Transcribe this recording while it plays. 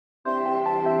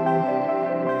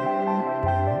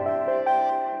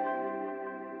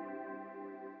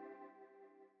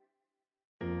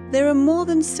There are more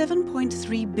than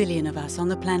 7.3 billion of us on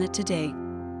the planet today,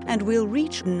 and we'll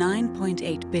reach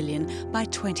 9.8 billion by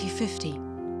 2050.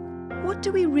 What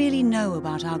do we really know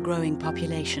about our growing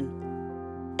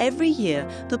population? Every year,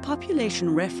 the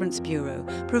Population Reference Bureau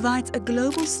provides a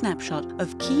global snapshot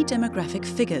of key demographic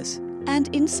figures and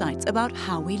insights about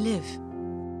how we live.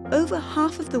 Over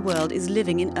half of the world is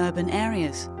living in urban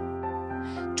areas.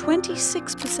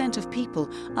 26% of people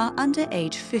are under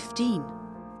age 15.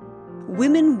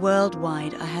 Women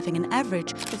worldwide are having an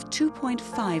average of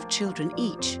 2.5 children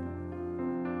each.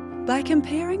 By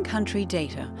comparing country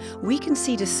data, we can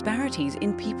see disparities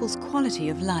in people's quality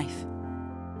of life.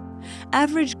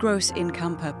 Average gross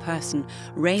income per person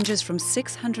ranges from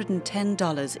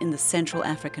 $610 in the Central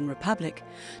African Republic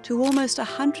to almost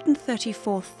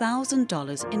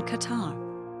 $134,000 in Qatar.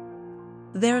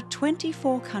 There are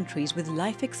 24 countries with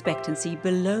life expectancy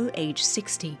below age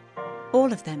 60,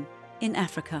 all of them in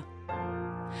Africa.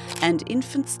 And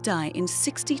infants die in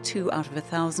 62 out of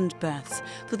 1,000 births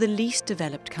for the least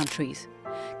developed countries,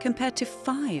 compared to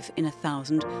 5 in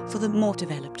 1,000 for the more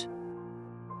developed.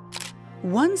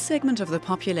 One segment of the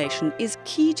population is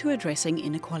key to addressing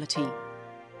inequality: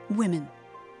 women.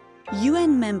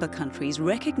 UN member countries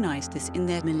recognized this in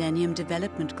their Millennium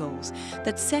Development Goals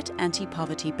that set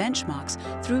anti-poverty benchmarks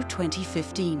through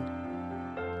 2015.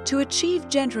 To achieve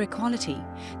gender equality,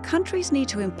 countries need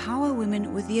to empower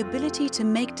women with the ability to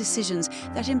make decisions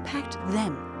that impact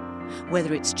them,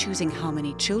 whether it's choosing how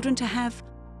many children to have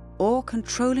or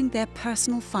controlling their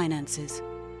personal finances.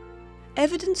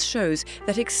 Evidence shows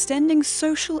that extending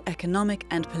social, economic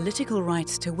and political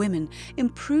rights to women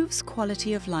improves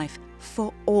quality of life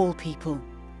for all people.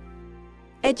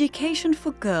 Education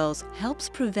for girls helps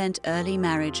prevent early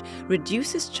marriage,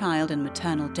 reduces child and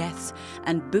maternal deaths,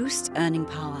 and boosts earning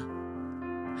power.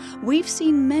 We've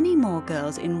seen many more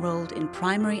girls enrolled in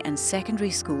primary and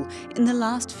secondary school in the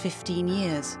last 15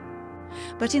 years.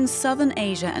 But in Southern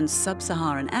Asia and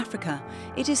Sub-Saharan Africa,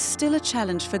 it is still a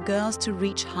challenge for girls to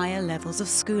reach higher levels of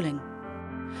schooling.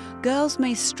 Girls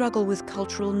may struggle with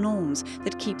cultural norms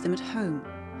that keep them at home,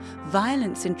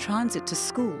 violence in transit to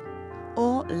school,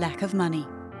 or lack of money.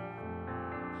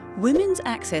 Women's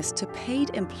access to paid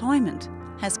employment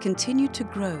has continued to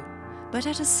grow, but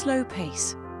at a slow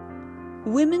pace.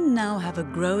 Women now have a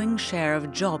growing share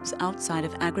of jobs outside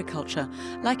of agriculture,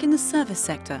 like in the service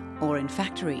sector or in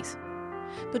factories.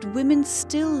 But women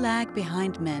still lag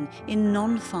behind men in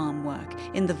non-farm work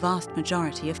in the vast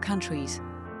majority of countries.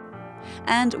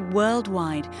 And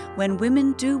worldwide, when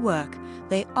women do work,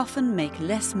 they often make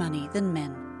less money than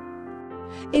men.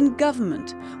 In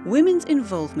government, women's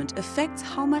involvement affects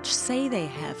how much say they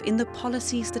have in the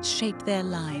policies that shape their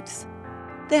lives.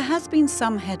 There has been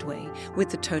some headway, with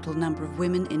the total number of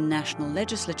women in national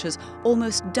legislatures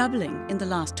almost doubling in the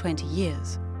last 20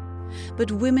 years.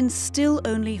 But women still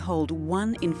only hold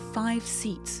 1 in 5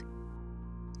 seats.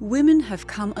 Women have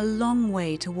come a long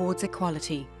way towards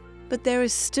equality, but there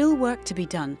is still work to be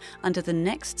done under the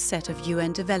next set of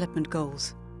UN development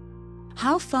goals.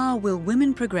 How far will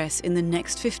women progress in the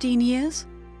next 15 years?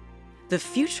 The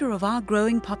future of our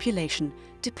growing population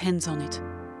depends on it.